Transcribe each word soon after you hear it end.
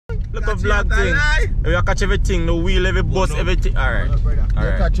Look at vlog thing. We catch everything, the wheel, every bus, everything. Alright.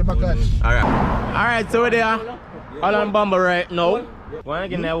 Alright. Alright, so we're there. All on Bumble right now. Wanna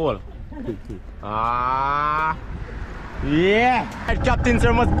get in that wall? Ah. Yeah. Captain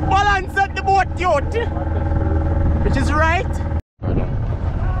sir must balance at the boat, yacht. Which is right.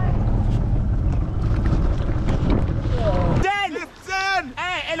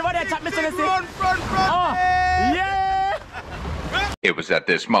 Hey, anybody tap me to the front. Oh, yeah. It was at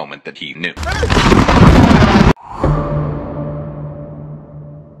this moment that he knew.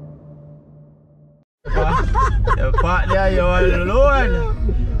 The part there, you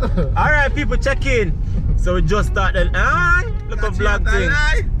alone. Alright, people, check in. So we just started. Look at vlog thing.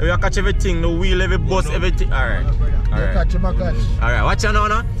 We catch everything, the wheel, every bus, everything. Alright. Alright, watch out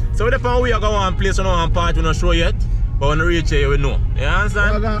now. So we depend we are going to one place, we don't want part, we don't show yet. But when we reach here, we know. You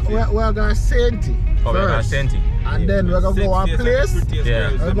understand? We're going to Senti. Oh, we're going to Senti. And then we're going to go one place.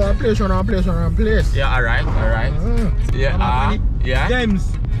 Yeah. We're going to place. Yeah, alright. Yeah, yeah.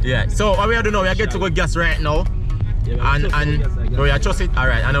 James. Yeah, so what we are doing now, we are getting to go gas right now. And we are just it.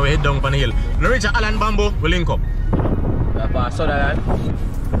 Alright, and now we head down on the hill. When we reach Alan Bamboo, we link up. So that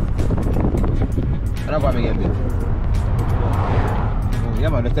I don't want to get it. Yeah,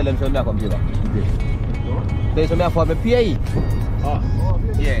 man, just tell them to come computer. They show me for the PAE. Oh,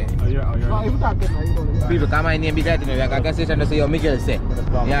 yeah. People come and name big light. I can say something to say, Miguel say.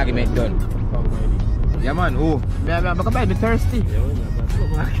 The argument done. Yeah, man. Oh, I'm going to be thirsty.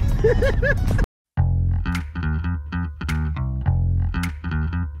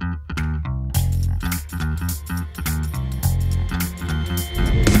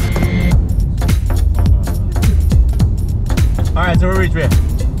 Alright, so we reach where?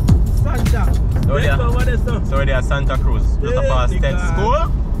 Santa. So we're there at Santa Cruz. Just a past 10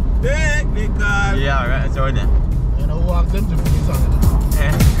 school? Technical. Yeah, right, so we're there. You know, walk them to finish on it.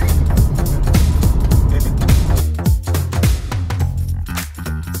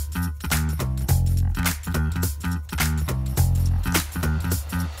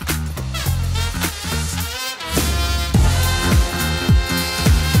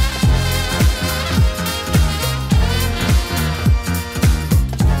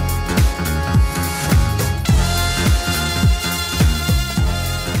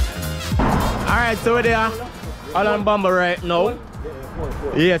 So we're there, all on Bumble right now.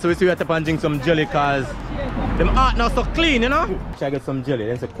 Yeah, so we see we have to drink some jelly cause them art now so clean, you know? Should I get some jelly?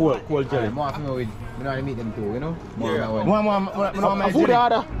 Then it's a cold jelly. More for me with, we don't meet them too, you know? More my jelly.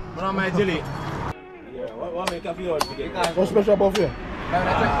 More my jelly. Yeah, what make a feel? What's special about you?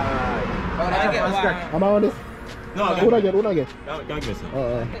 Am I on this? No, who I get? Don't give me some.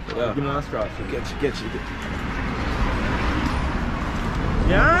 Give me a straw. Get you.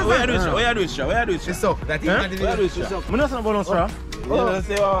 Yeah, where do it, straw? It's so. That is where do it, straw? I'm not saying about straw. You don't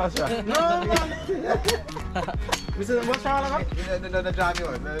say what straw. No. We say what straw? No, what?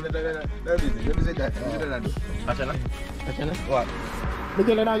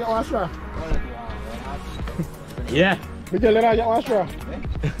 Miguel and I get one straw. Yeah. Miguel and I get one straw.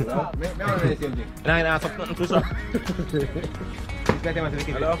 Nah, something too straw.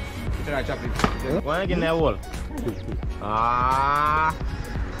 Hello? Why are you getting that wall? Ah.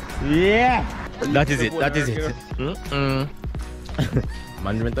 Yeah. That is it.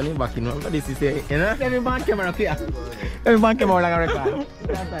 Management on back in what this is you know? Every man camera here. Every man camera like a record.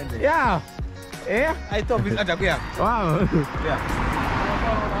 Yeah. Yeah. I thought this attack here. Wow.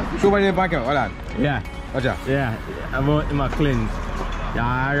 Yeah. Show me the back camera, hold on. Yeah. Watch out. Yeah. I'm a cleanse.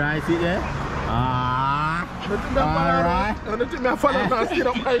 Yeah, right, see there? Ah. Alright. The thing I follow now skin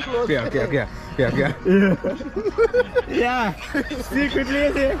up my clothes. Yeah. Yeah.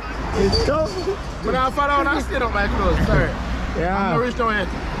 Secretly, it's tough. But I follow now skin up my clothes. Sorry. Yeah. I'm not rich no yet.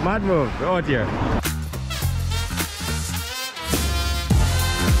 Mad move. We're out here.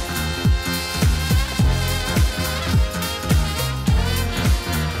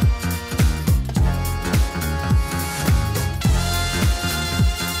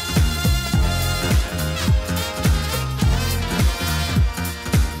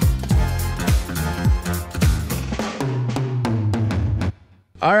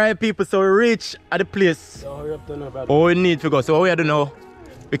 Alright people, so we reach at the place. Oh, we need to go. So what we have to know?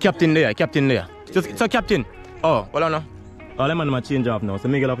 We captain there. Just so captain. Oh, hold on now. All the man change off now. So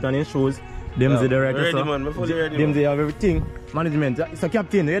Miguel have put on his shoes. Them the director. Ready, man. Them they have everything. Management. So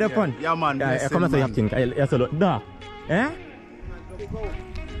captain, you the fun? Yeah man. Yeah, come and say captain. Yeah, so look. Da. Eh?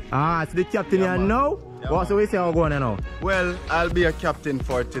 Ah, so the captain here now? Yeah, what so we say how going now? Well, I'll be a captain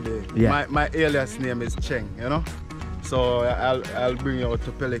for today. Yeah. My alias name is Cheng, you know? So I'll bring you out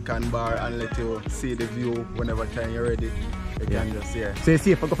to Pelican bar and let you see the view whenever time you're ready. You can just, yeah. So it's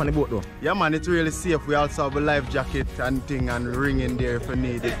safe for go on the boat though? Yeah, man, it's really safe. We also have a life jacket and thing and ring in there if you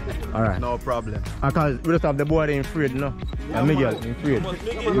need it. Alright. No problem. Because we just have the boy in Floyd, no? And Miguel in Floyd.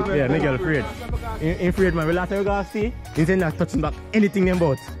 Yeah, Miguel Floyd. In Floyd, man, we last time we go see, he's not touching back anything them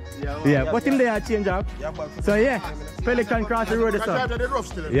boat. Yeah, but him there change up. So yeah, Pelican cross the road or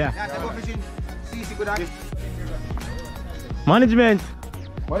something. Yeah. Management.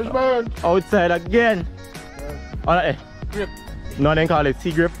 Outside again. Alright. Grip. No, they call it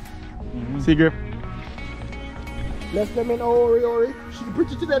sea grip. Sea grip. Let them in Ori. She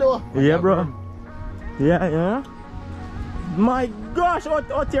pretty today though. Yeah, bro. Yeah. My gosh,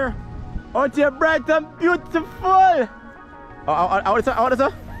 out here bright and beautiful. What is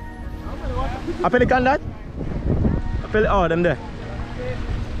that? A Pelican that? Oh, them there.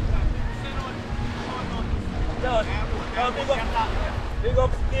 Big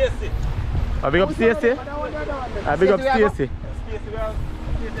up Stacy. Big up Stacy? Big up Stacy.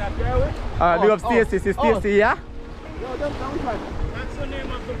 Big up Stacy, Stacy, yeah?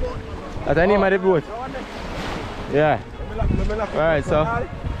 That's the name of the boat. Yeah. Alright, so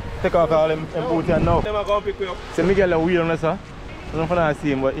take off all them boat here now. So Miguel a wheel on this, sir. I don't know if I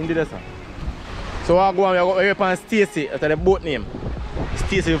see him, but in the sir. So I go on Stacy, that's the boat name.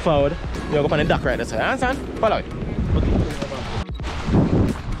 Stacy forward. You go on the dock right there, sir. You understand? Follow it.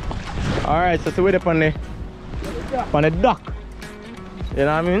 Alright, so we're up on the dock. You know what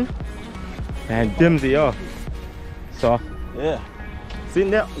I mean? And dimsy, yo. So, yeah. See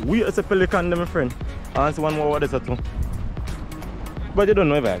there, we as a Pelican, my friend. I answer one more what is it too. But you don't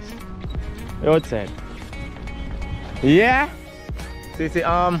know, guys. You're outside. Yeah. So you see,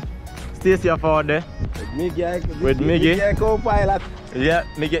 Stacy forward there. With Miguel. Miguel co-pilot. Yeah,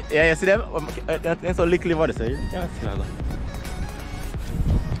 Miguel. Yeah, you see them? That's so lickly what they say. Yeah, see that.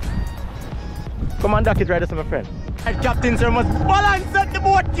 Come on, dock it right there, my friend. And Captain Sir must balance at the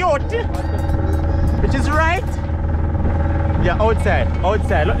boat, cute. Which is right. Yeah, outside.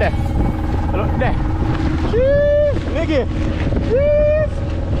 Look there. Jeez, Miggy. Jeez.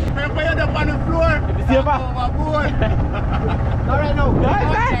 Remember you're up on the floor. You see about? Alright, no. Guys,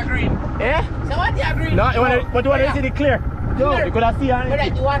 What you agree? Yeah? So what you agree? No, you want to see it clear? No. You could have seen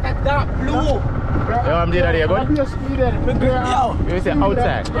it. You want a dark blue. Yo, I'm doing that here, good? Yo. You say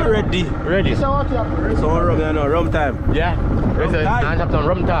outside. Ready. Ready. So rum, you know, rum time. Yeah. Ready. Hands up some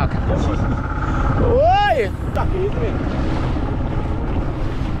rum talk. Oi!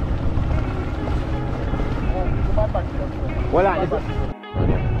 Voilà.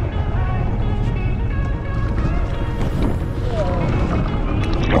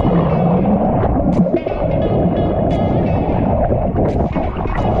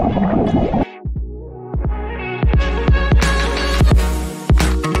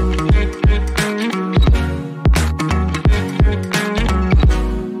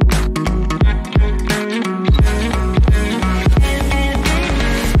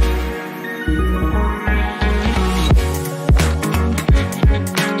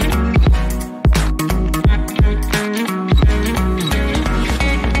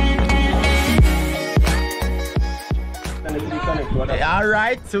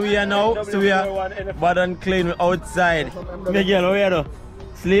 Alright, so we are now, but on clean outside. Miguel, where are you?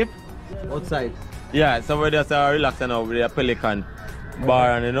 Sleep? Outside. Yeah, so we're just relaxing now with the Pelican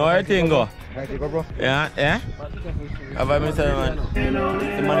bar and you know everything go. Yeah? Have I missed man? The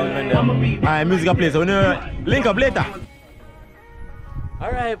management there. Alright, music plays, so we need link up later.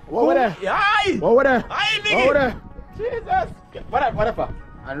 Alright. What were there? Aye! What were there? Aye, What were there? Jesus! What for?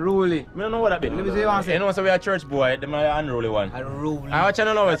 Unruly. I don't know what that means. Let me see what You know, so we are church boy, them are unruly one. Unruly. I watch you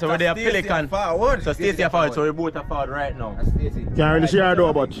know, so we're there Pelican. Forward. So Stacy forward, so we both are forward right now. Stacy. Can't really share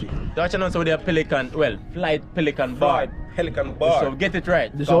though, but So watch you know, so we're there Pelican, well, Flight Pelican bar. Pelican bar. So get it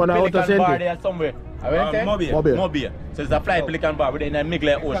right. This so one out of Pelican bar center. there somewhere. Mobile. So it's a Flight Pelican bar within the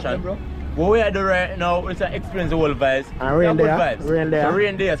Miguel Ocean. What we are doing right now is to experience the whole vibes. And rain good there. vibes. Rain there. So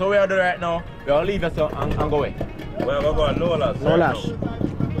rain there. So we are doing right now, we are leave us and go away. Where we going? Nola. no lash.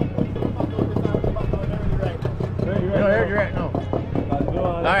 No, right now.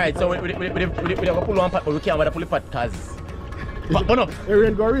 Alright, so we have to pull one part, but we can't pull the part because. But no. The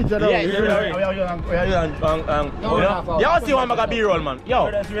rain go reach it out. Yeah, you see one make a B-roll, man. Yo,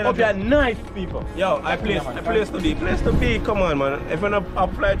 up here nice people. Yo, a place to be. Place to be, come on, man. If you're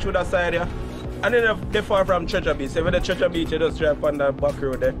not fly through that side here, and then they're far from Treasure Beach. If you're at Treasure Beach, you just drive on the back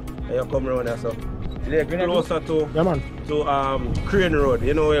road there, and you come around there, so. They're closer to Crane Road.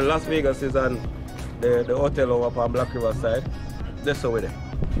 You know where Las Vegas is on the hotel over on Black River side. That's over there.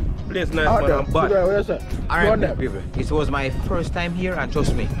 Place nice, man, and bad. Alright, people. It was my first time here, and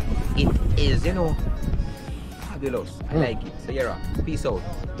trust me, it is, you know, a the loss. I like it. So yeah, peace out.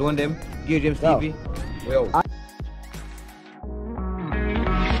 Join them, give them Stevie. We out.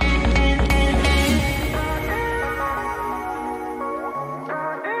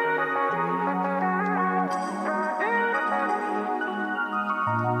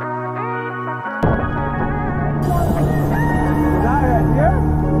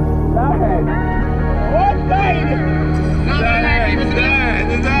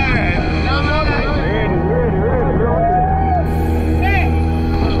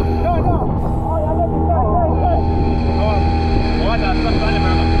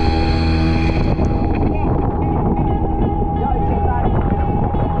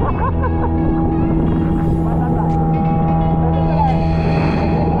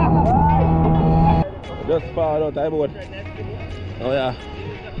 Just fall out, I boat. Oh yeah.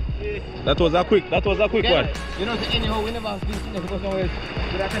 That was a quick one. You know, anyhow, we never have this thing because somewhere else.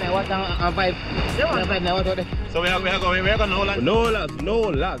 We are going to what and vibe. Yeah, vibe now, what are they? So we are going Nola. Nola.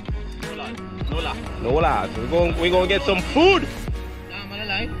 We're going to get some food. Nah, man, a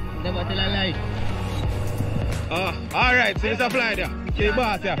lie. Never tell a lie. Alright, so it's a fly there. See the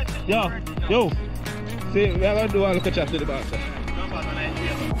boss here. Yo. See, we are going to do a look at chat to the boss.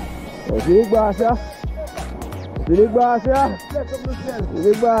 See the boss here. Big boss, yeah? Bless up yourself.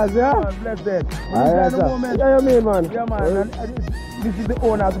 Big boss, yeah? Bless them. Alright, sir. Yeah, you mean, man? Yeah, man. And this is the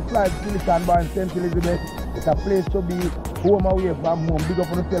owner of the Floyd Pelican bar in St. Elizabeth. It's a place to be home away from home. Big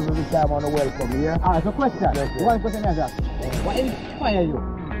up on yourself every time on the welcome, yeah? Alright, so question. Yes, one question is that. What inspired you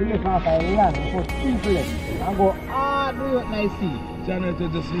to live off a land for people and go all the way to nice sea? Channel to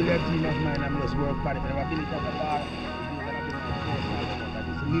just really a team of mine and just work for it. I never finish up a bar.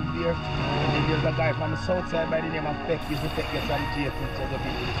 Live there. And there's a guy from the south side by the name of Peck. He's the Peck gets on the J so the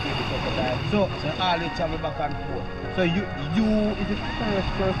people the time. So all they travel back and forth. So you is the first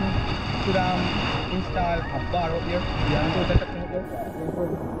person to install a bar up here? Yeah, so that's the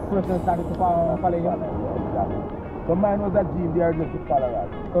person started to follow you. So mine was a dream there just to follow us.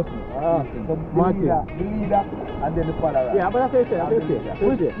 Trust me. So the leader and then the follower. Yeah, but that's it. You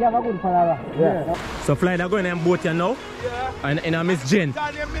have a good follower. Yeah. So Floyd, they're going and boat here now. Yeah. And Miss Jen.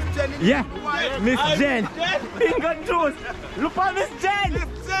 Yeah. Miss Jen. Finger juice. Look for Miss Jen. Miss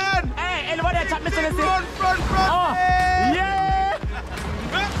Jen. Hey, anybody chat Miss Jen? Front. Oh, yeah.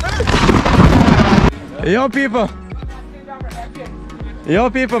 Yo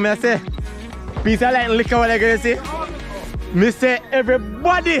people, may I say, piece of light liquor what I gonna say. Me say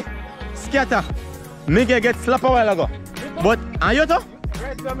everybody scatter. Miguel get slapped a while ago. But are you too?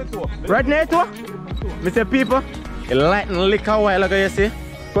 Right now too? Me say people, lightening liquor a while ago, you see.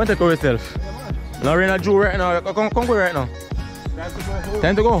 Come take over yourself. Now we're in a Jew right now. Come go right now.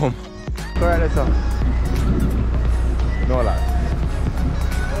 Time to go home. Correct, sir. Nola.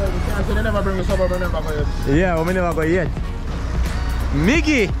 So they never bring us over, remember for you? Yeah, we never go yet.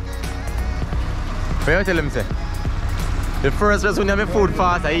 Miggy! What you tell him say? The first person when you have food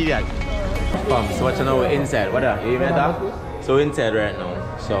fast, I eat that. So watch now we're inside. What are you hear me that? So inside right now.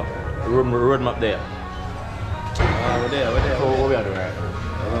 So road map there. We're there. So what we are doing right now?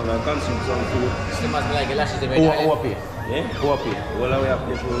 We're going to consume some food. It must be like a lashes. Who up here? Yeah? Who up here? Well, we have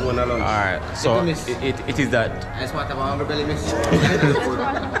place we want to lunch. Alright, so it is that. Ice water for hungry belly, miss.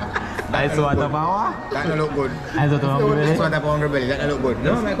 Ice water power? That don't look good. Ice water for Ice water for hungry belly, that don't look good.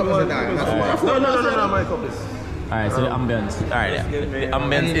 No, my cup is that. No, my cup is. Alright, so the ambience. Alright, yeah. The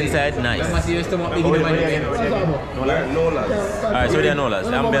ambience inside, nice. You must see your stomach big in the money. Nolas. Alright, so they are Nolas.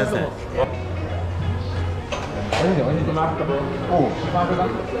 The ambience nice.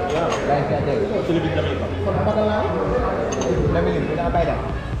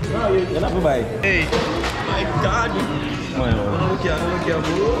 Hey, my God. Look here,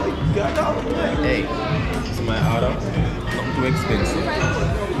 bro. Hey, this is my order. Not too expensive.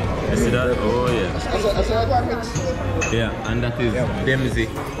 You see that? Oh yeah. Yeah, and that is Dempsey.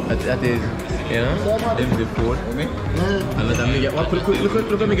 That is, you know, Dempsey food. And let me get.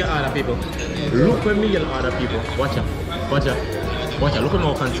 Look at me get other people. Look at me get other people. Watch out. Look at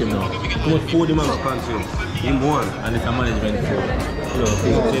how consume now. Too much food the man consume. In one. And it's a management food. It's a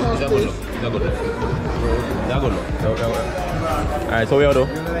good look. It's a good look. Alright, so we are though.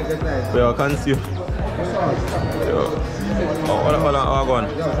 We are consume. Hold on, go on.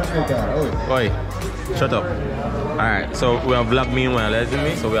 Oi, shut up. Alright, so we have vlog meanwhile, isn't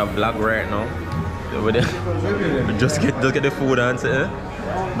me? So we have vlog right now. We just get the food and say,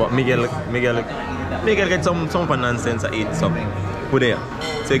 but Miguel get some fun nonsense to eat, so we're there.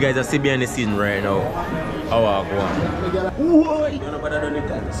 So you guys are still behind the scene right now. How I go on.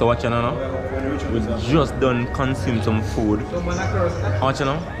 So watch you now. We just done consume some food. Watch you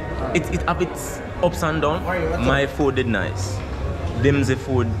now. It have its ups and downs. My food did nice. Them's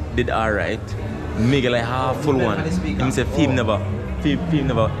food did alright. Miguel I half full one. Him say Fee never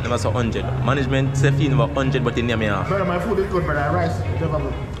saw 100. Management say Fee never 100 but in near me half. Brother, my food is good, but I rice is never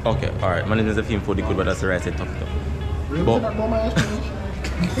good. Okay, alright. Management say Fee food is good but that's the rice I tough. But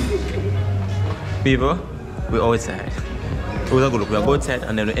people, we outside. We are good. We are go outside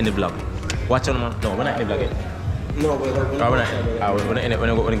and then we end the vlog. Watch on man. No, we're not in the vlog yet. No, we're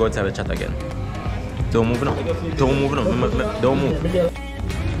When we go outside we chat again. Don't move now. Don't move now. Don't move.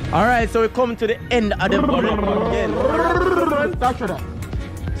 Alright, so we come to the end of the vlog again.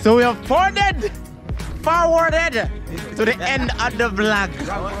 So we have forwarded to the end of the vlog.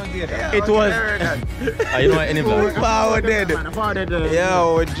 It was. You know what? Any vlog? forwarded.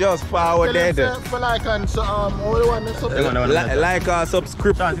 Yeah, we just forwarded. Like and so Like a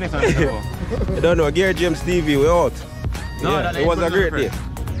subscription. I don't know, Gary James TV, we out. No, yeah, it was a great day.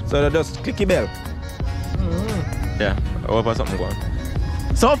 So just click the bell. Yeah, I hope I something going.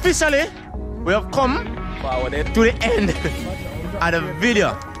 So officially, we have come to the end of the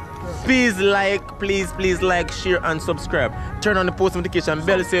video. Please like, share and subscribe. Turn on the post notification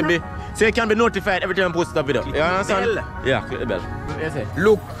bell so you can be notified every time I post a video. You understand? Yeah, click the bell.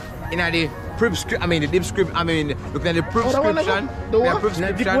 Look in the prescription. Look at the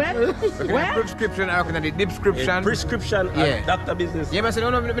prescription. Prescription. I look at the description. Prescription and doctor business. Yeah, but no,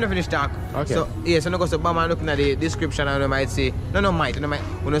 let me finish talk. Okay. So so no go to Bama looking at the description and you might say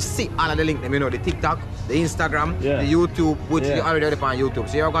when you see all of the link, them, you know, the TikTok, the Instagram, the YouTube, which you already have on YouTube.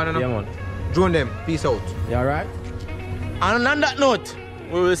 So you're gonna know. Join them. Peace out. You alright? And on that note,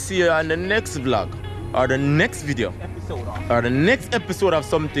 we will see you on the next vlog or the next video or the next episode of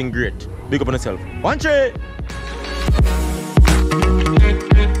something great. Big up on yourself. One trade.